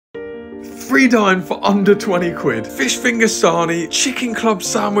Free dine for under 20 quid. Fish finger sarnie, chicken club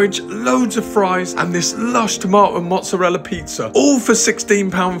sandwich, loads of fries, and this lush tomato and mozzarella pizza, all for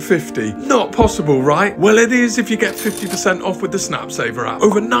 £16.50. Not possible, right? Well, it is if you get 50% off with the Snapsaver app.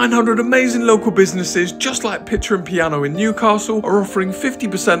 Over 900 amazing local businesses, just like Picture and Piano in Newcastle, are offering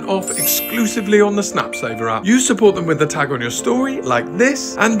 50% off exclusively on the Snapsaver app. You support them with a tag on your story, like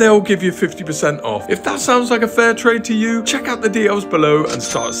this, and they'll give you 50% off. If that sounds like a fair trade to you, check out the details below and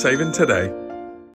start saving today.